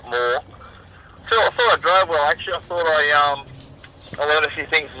expected a lot more. So I thought I drove well, actually. I thought I learned a few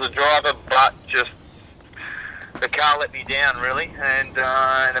things as a driver, but just the car let me down, really, and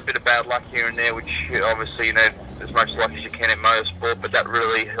a bit of bad luck here and there, which obviously, as much luck as you can in motorsport, but that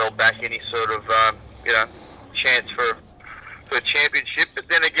really held back any sort of, chance for a championship. But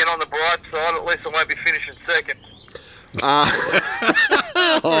then again, on the bright side, at least I won't be finishing second.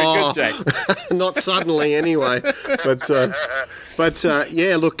 Very good, Jack. Not suddenly, anyway. But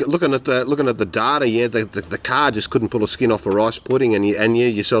yeah, looking at the data, yeah, the car just couldn't pull a skin off the rice pudding, and you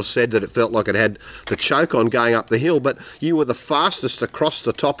yourself said that it felt like it had the choke on going up the hill. But you were the fastest across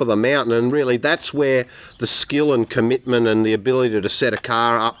the top of the mountain, and really that's where the skill and commitment and the ability to set a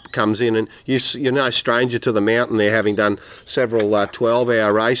car up comes in. And you're no stranger to the mountain there, having done several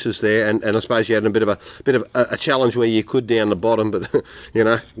 12-hour races there, and I suppose you had a bit of a challenge where you could down the bottom, but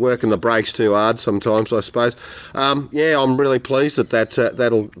working the brakes too hard sometimes, I suppose. Yeah, I'm really pleased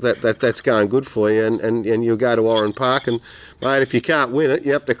that's going good for you, and you'll go to Oran Park, and mate, if you can't win it,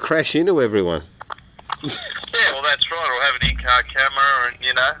 you have to crash into everyone. Yeah, well, that's right. We'll have an in-car camera and,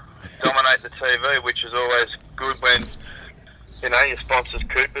 dominate the TV, which is always good when, your sponsors,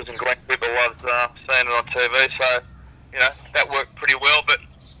 Coopers, and Glenn Cooper loves seeing it on TV. So, that worked pretty well. But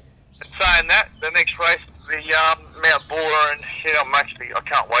in saying that, the next race, the Mount Buller, and, I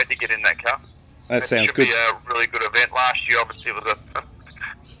can't wait to get in that car. That sounds good. good. It should be a really good event. Last year, obviously, it was a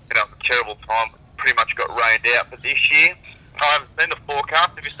terrible time. Pretty much got rained out. But this year, I haven't seen the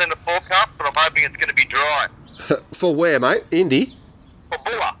forecast. Have you seen the forecast? But I'm hoping it's going to be dry. For where, mate? Indy? For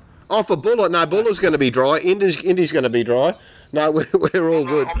Buller. Oh, for Buller. No, Buller's going to be dry. Indy's going to be dry. No, we're all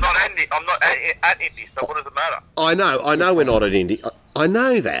good. I'm not at Indy, so what does it matter? I know we're not at Indy. I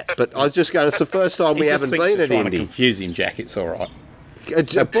know that, but I was just going, it's the first time we haven't been at trying Indy. to confuse him, Jack. It's all right.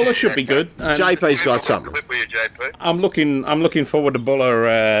 Buller should be good. JP's got something. Clip with you, JP. I'm looking forward to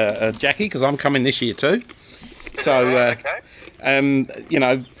Buller, Jackie, because I'm coming this year too. So, Okay.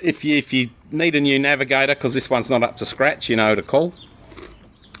 if you need a new navigator because this one's not up to scratch, to call.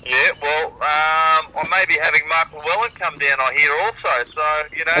 Yeah, well, I may be having Mark Llewellyn come down, I hear also.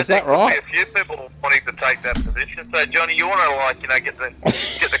 So, Is that there could right? be a few people wanting to take that position. So, Johnny, you want to, get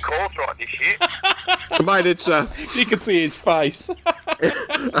the calls right this year? Mate, it's You can see his face.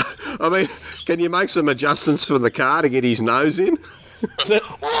 I mean, can you make some adjustments for the car to get his nose in?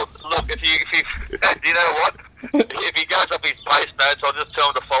 Well, look, if you know what? If he goes up his pace notes, I'll just tell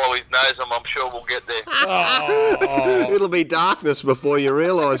him to follow his nose, and I'm sure we'll get there. Oh. It'll be darkness before you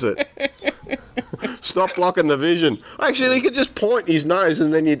realise it. Stop blocking the vision. Actually, he could just point his nose,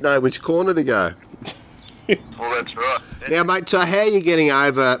 and then you'd know which corner to go. Well, that's right. Now, mate, so how are you getting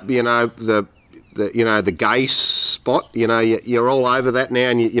over, the gay spot? You're all over that now,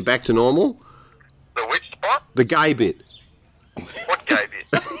 and you're back to normal. The which spot? The gay bit. What gave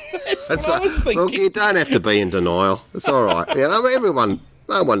you? That's what I was thinking. Look, you don't have to be in denial. It's all right.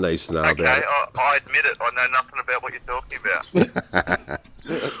 No one needs to know Okay, about it. I admit it. I know nothing about what you're talking about.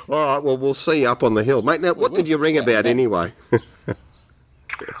 All right, well, we'll see you up on the hill. Mate, now, what did you ring about anyway? What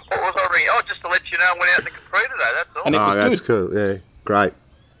was I ringing? Oh, just to let you know I went out to Capri today, that's all. And it was that's good. cool. Yeah, great.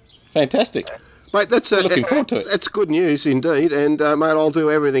 Fantastic. Mate, that's Looking forward to it. That's good news indeed, and mate, I'll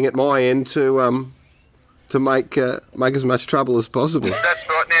do everything at my end to make as much trouble as possible. That's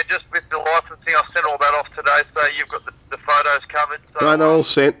right. Now, just with the licensing, I sent all that off today, so you've got the photos covered. So Right, all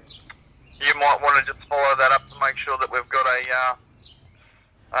sent. you might want to just follow that up to make sure that we've got a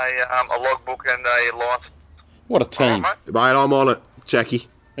logbook and a license. What a All team. right, mate? Mate, I'm on it, Jackie.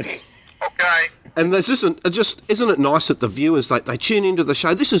 Okay. And there's isn't it nice that the viewers they tune into the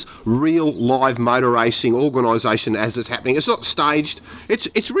show? This is real live motor racing organisation as it's happening. It's not staged.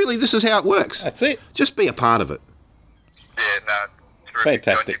 It's really, this is how it works. That's it. Just be a part of it. Yeah, no, terrific.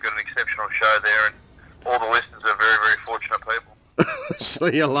 Fantastic. You've got an exceptional show there, and all the listeners are very, very fortunate people.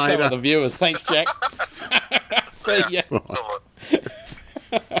 See you So later. are the viewers. Thanks, Jack. See ya.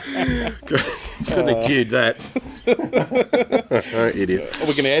 Couldn't have cued that. Idiot. We're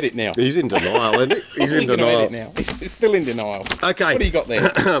going to edit now. He's in denial, isn't he? He's in We're going to edit denial. now. He's still in denial. Okay. What do you got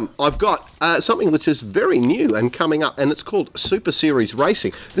there? I've got something which is very new and coming up, and it's called Super Series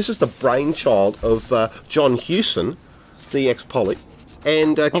Racing. This is the brainchild of John Hewson, the ex-Poly,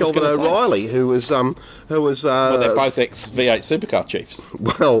 and Kelvin gonna say. O'Reilly, who was Well, they're both ex-V8 supercar chiefs.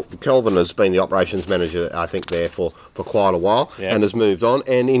 well, Kelvin has been the operations manager, I think, there for quite a while, Yeah. and has moved on.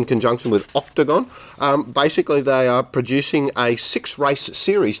 And in conjunction with Octagon, basically they are producing a 6-race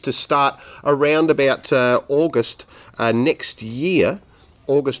series to start around about August next year.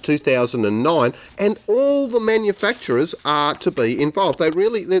 August 2009, and all the manufacturers are to be involved.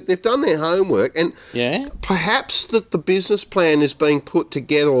 They've done their homework, and Yeah. perhaps that the business plan is being put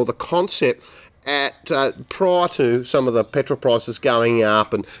together, or the concept at prior to some of the petrol prices going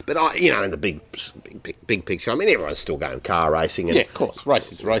up, in the big picture. I mean, everyone's still going car racing, and Yeah, of course.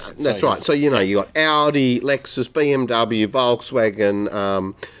 Races. that's right. So you got Audi, Lexus, BMW,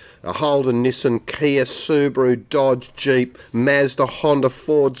 Volkswagen. Holden, Nissan, Kia, Subaru, Dodge, Jeep, Mazda, Honda,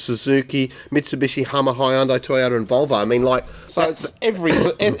 Ford, Suzuki, Mitsubishi, Hummer, Hyundai, Toyota, and Volvo. I mean, So it's every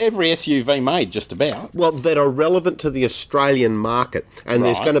SUV made, just about. well, that are relevant to the Australian market, and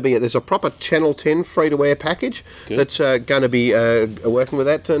there's Right. going to be there's a proper Channel 10 free-to-air package that's going to be working with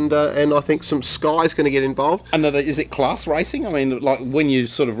that, and I think some Sky's going to get involved. And is it class racing? I mean, like when you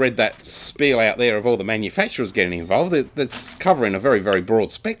sort of read that spiel out there of all the manufacturers getting involved, that's covering a very, very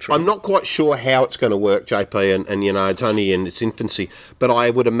broad spectrum. I'm not quite sure how it's going to work, JP, and it's only in its infancy, but I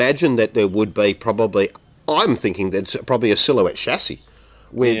would imagine that there would be probably, I'm thinking that it's probably a silhouette chassis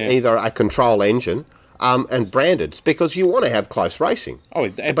with either a control engine and branded, because you want to have close racing. Oh,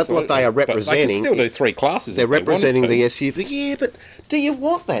 absolutely. But what they are representing... But they can still do 3 classes. They're if they wanted representing to. the SUV. Yeah, but do you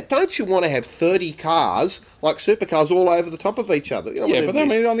want that? Don't you want to have 30 cars, like supercars, all over the top of each other? Yeah, but I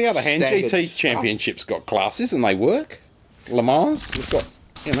mean, on the other hand, staggered GT stuff. Championship's got classes and they work. Le Mans has got,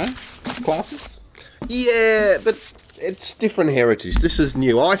 classes. Yeah, but it's different heritage. This is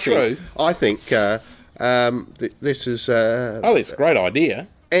new. True. I think this is... It's a great idea.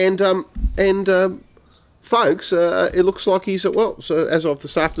 And folks, it looks like he's so as of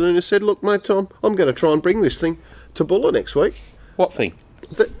this afternoon, has said, "Look, mate, Tom, I'm going to try and bring this thing to Buller next week." What thing?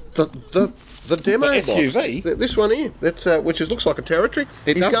 The demo The box. SUV? This one here, which looks like a Territory.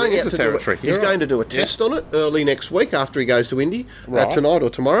 It he's does, going it is out a to Territory. He's You're going right. to do a test on it early next week after he goes to Indy, Right. tonight or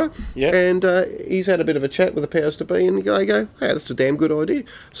tomorrow. Yeah. And he's had a bit of a chat with the powers to be, and they go, "Hey, that's a damn good idea."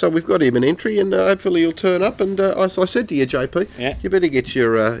 So we've got him an entry, and hopefully he'll turn up. And as I said to you, JP, Yeah. you better get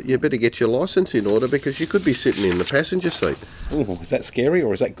your licence in order, because you could be sitting in the passenger seat. Ooh, is that scary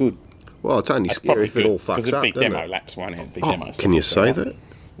or is that good? Well, it's only That's scary if it all because fucks a up, big doesn't demo it? laps won't have big Oh, demo. can you say that?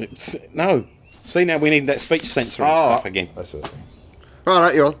 No. See, now we need that speech sensor and stuff again. That's it.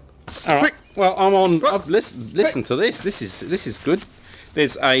 Right, you're on. All right. Quick. Well, I'm on. Right. I've listen to this. This is good.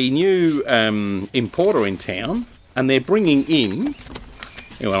 There's a new importer in town, and they're bringing in.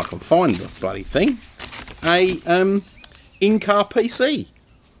 Well, I can find the bloody thing. A in-car PC.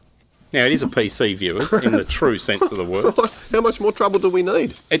 Now it is a PC, viewers, in the true sense of the word. How much more trouble do we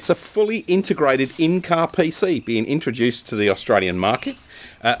need? It's a fully integrated in-car PC being introduced to the Australian market.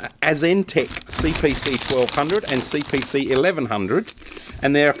 Azentec CPC 1200 and CPC 1100,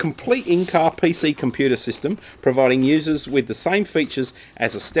 and they're a complete in-car PC computer system providing users with the same features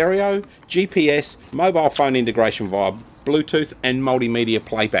as a stereo, GPS, mobile phone integration via Bluetooth and multimedia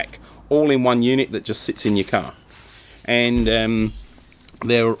playback, all in one unit that just sits in your car. And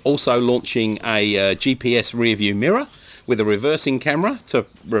they're also launching a GPS rear view mirror with a reversing camera to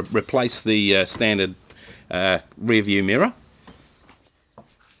replace the standard rear view mirror.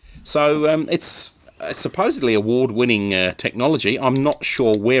 So it's supposedly award-winning technology. I'm not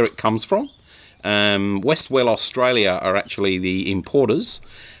sure where it comes from. Westwell Australia are actually the importers,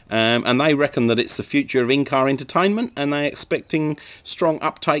 and they reckon that it's the future of in-car entertainment, and they're expecting strong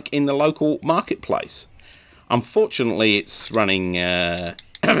uptake in the local marketplace. Unfortunately, it's running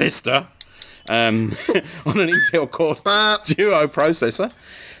Vista on an Intel Core Duo processor.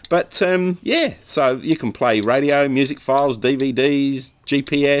 But, so you can play radio, music files, DVDs,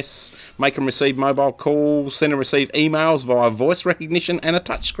 GPS, make and receive mobile calls, send and receive emails via voice recognition and a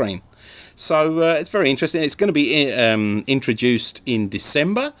touchscreen. So it's very interesting. It's going to be introduced in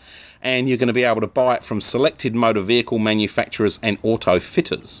December, and you're going to be able to buy it from selected motor vehicle manufacturers and auto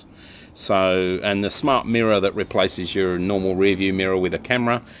fitters. So, and the smart mirror that replaces your normal rear view mirror with a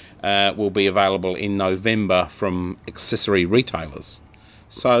camera will be available in November from accessory retailers.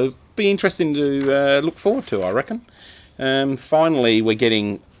 So, be interesting to look forward to, I reckon. Finally, we're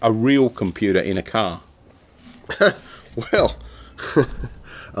getting a real computer in a car. Well,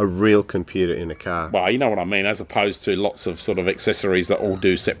 a real computer in a car. Well, you know what I mean, as opposed to lots of sort of accessories that all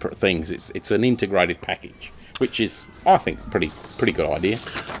do separate things. It's an integrated package, which is, I think, pretty good idea.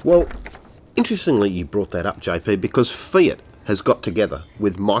 Well, interestingly, you brought that up, JP, because Fiat has got together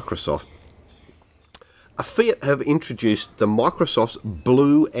with Microsoft Fiat have introduced the Microsoft's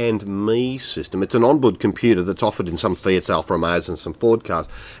Blue and Me system. It's an onboard computer that's offered in some Fiat's Alfa Romeos and some Ford cars.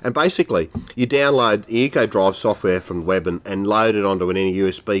 And basically, you download the EcoDrive software from the web and load it onto any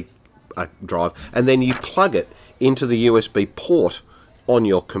USB drive, and then you plug it into the USB port on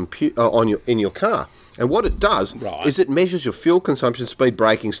your in your car. And what it does is it measures your fuel consumption, speed,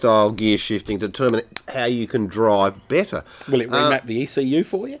 braking style, gear shifting, to determine how you can drive better. Will it remap the ECU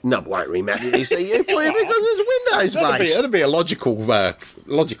for you? No, it won't remap the ECU for you because it's Windows-based. That'd be a logical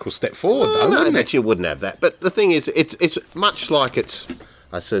step forward, though, No, wouldn't but it? you wouldn't have that. But the thing is, it's much like it's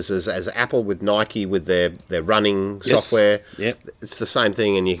as Apple with Nike with their running software. Yep. It's the same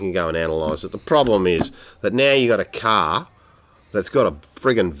thing, and you can go and analyse it. The problem is that now you got a car that's got a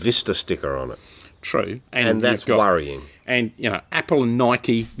friggin' Vista sticker on it. True. And that's worrying. And, Apple and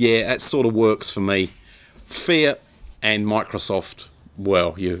Nike, that sort of works for me. Fiat and Microsoft,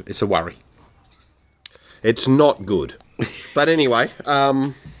 well, it's a worry. It's not good. But anyway,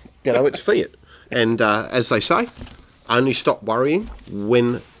 it's Fiat. And as they say, only stop worrying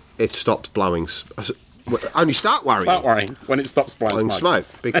when it stops blowing. Only start worrying. Start worrying when it stops blowing smoke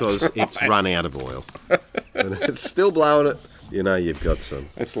because That's right. it's run out of oil. And it's still blowing it. You've got some.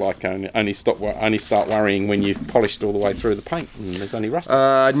 It's like only start worrying when you've polished all the way through the paint and there's only rust.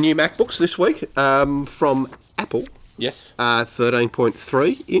 New MacBooks this week from Apple. Yes.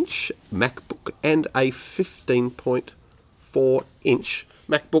 13.3 inch MacBook and a 15.4 inch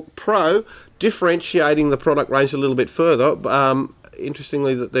MacBook Pro, differentiating the product range a little bit further.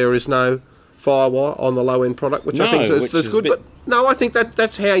 Interestingly, that there is no Firewire on the low end product, which I think is good. But no, I think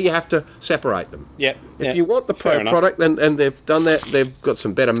that's how you have to separate them. Yep. If you want the Pro product, and they've done that, they've got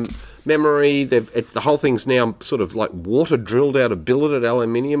some better memory. The whole thing's now sort of like water drilled out of billeted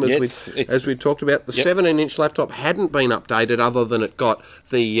aluminium, as we talked about. The 17-inch laptop hadn't been updated, other than it got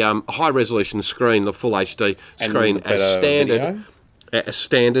the high resolution screen, the full HD screen as standard.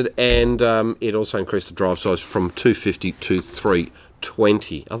 And it also increased the drive size from 250 to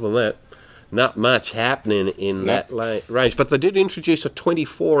 320. Other than that, not much happening in that range. But they did introduce a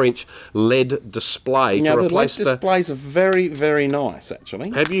 24-inch LED display to replace the LED displays are very, very nice, actually.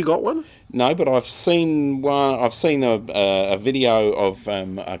 Have you got one? No, but I've seen one. I've seen a video of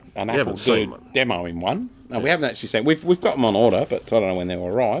an Apple dude demoing one. No, we haven't actually seen. We've got them on order, but I don't know when they'll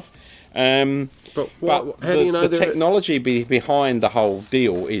arrive. But how do you know the technology behind the whole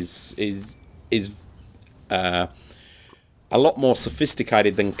deal is a lot more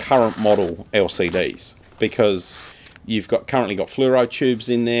sophisticated than current model LCDs, because you've currently got fluoro tubes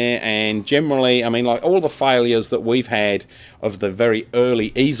in there, and generally, I mean, like all the failures that we've had of the very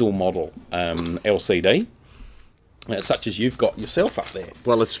early easel model LCD, such as you've got yourself up there.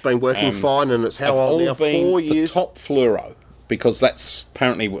 Well, it's been working fine, and it's how old now? 4 years. The top fluoro, because that's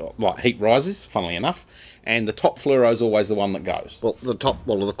apparently like heat rises, funnily enough, and the top fluoro is always the one that goes. Well, the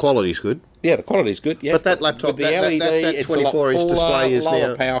quality's good. Yeah, the quality's good. Yeah, but that laptop, with the LED, that it's 24-inch display is lower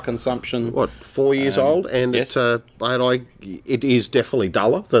now power consumption. What, 4 years old, and yes. it is definitely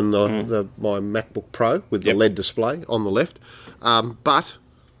duller than my MacBook Pro with the LED display on the left. But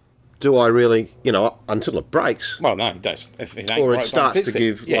do I really, until it breaks? Well, no, if it ain't or broke, it starts don't to fix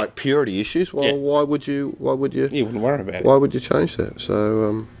give it. like purity issues. Well, why would you? You wouldn't worry about it. Why would you change that?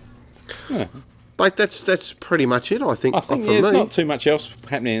 So, But that's pretty much it, I think. There's not too much else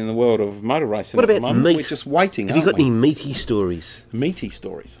happening in the world of motor racing. What at the about moment. meat? We're just waiting. Have you got any meaty stories? Meaty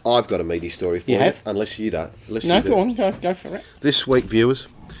stories? I've got a meaty story for you. Have? Unless you don't. Go on, go for it. This week, viewers,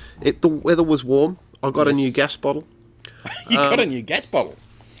 the weather was warm. I got a new gas bottle. You got a new gas bottle?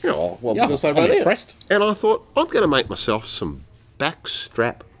 Oh, well, Yeah, because I'm over there. impressed. And I thought, I'm going to make myself some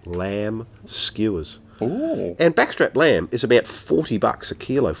backstrap lamb skewers. Ooh. And backstrap lamb is about $40 a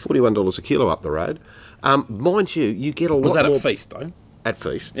kilo, $41 a kilo up the road. Mind you, you get a lot more... Was that at Feast, though? At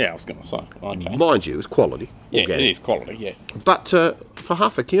Feast. Yeah, I was going to say. Okay. Mind you, it's quality. Yeah, organic. it is quality, yeah. But for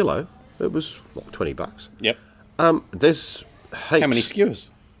half a kilo, it was $20. Yep. There's heaps. How many skewers?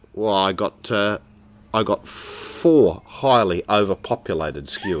 Well, I got 4 highly overpopulated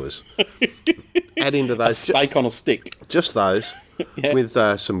skewers. Add into A those steak on a stick. just those, Yeah. with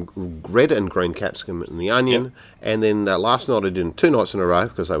some red and green capsicum and the onion. And then last night I did them 2 nights in a row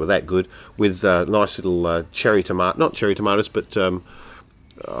because they were that good, with nice little cherry tomato, not cherry tomatoes, but Those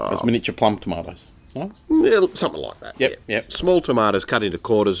miniature plum tomatoes. No? yeah, something like that. Yep, yeah. yep. Small tomatoes cut into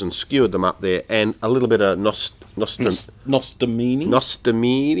quarters and skewered them up there, and a little bit of Nostamini.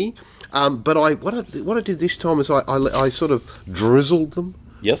 nostamini. But what I did this time is I sort of drizzled them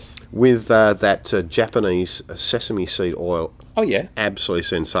Yes. with that Japanese sesame seed oil. Oh, yeah. Absolutely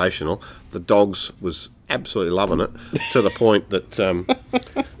sensational. The dogs was absolutely loving it, to the point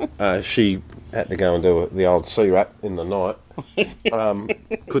that she had to go and do the old C-Rat in the night.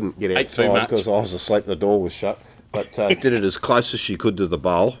 Couldn't get Ate too outside much. because I was asleep and the door was shut. But did it as close as she could to the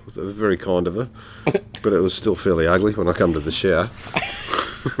bowl. It was very kind of her. But it was still fairly ugly when I come to the shower.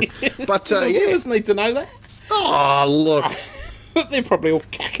 But, The yeah. viewers need to know that. Oh, look. They're probably all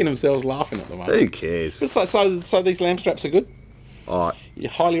cacking themselves laughing at the moment. Who cares? So these lamb straps are good? Oh, You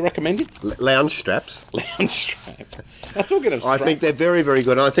highly recommended? lounge straps. Lamb straps. Now, talking of I straps, think they're very, very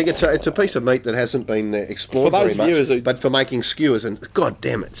good. And I think it's a piece of meat that hasn't been explored For those very much. viewers who- But for making skewers, and god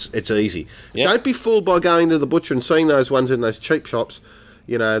damn it, it's easy. Yep. Don't be fooled by going to the butcher and seeing those ones in those cheap shops.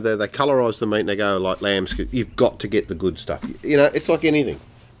 You know, they colorise the meat and they go like lamb skew. You've got to get the good stuff. You know, it's like anything.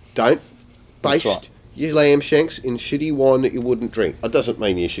 Don't That's baste right. your lamb shanks in shitty wine that you wouldn't drink. It doesn't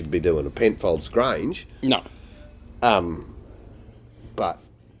mean you should be doing a Penfolds Grange, No. but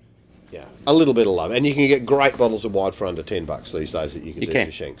yeah, a little bit of love. And you can get great bottles of wine for under $10 these days that you can You do can.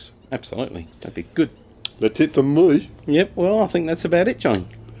 for shanks. Absolutely. That'd be good. That's it for me. Yep, well, I think that's about it, John.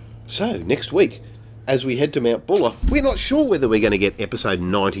 So, next week, as we head to Mount Buller, we're not sure whether we're going to get episode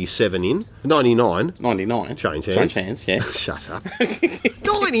 97 in. 99. 99. Change hands. Change hands, yeah. Shut up.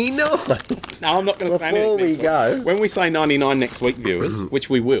 99! No, I'm not going to say Before anything we next week. go- When we say 99 next week, viewers, which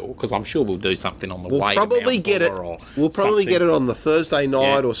we will, because I'm sure we'll do something on the We'll way. probably to Mount get it. Buller or We'll probably something. get it on the Thursday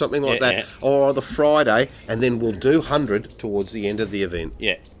night Yeah. or something like Yeah, that, yeah. or the Friday, and then we'll do 100 towards the end of the event.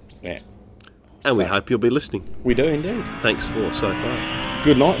 Yeah, yeah. And we So- hope you'll be listening. We do indeed. Thanks for so far.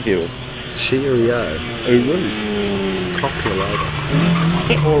 Good night, viewers. Cheerio. Uru.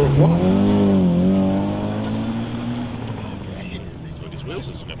 Copulator. Au revoir.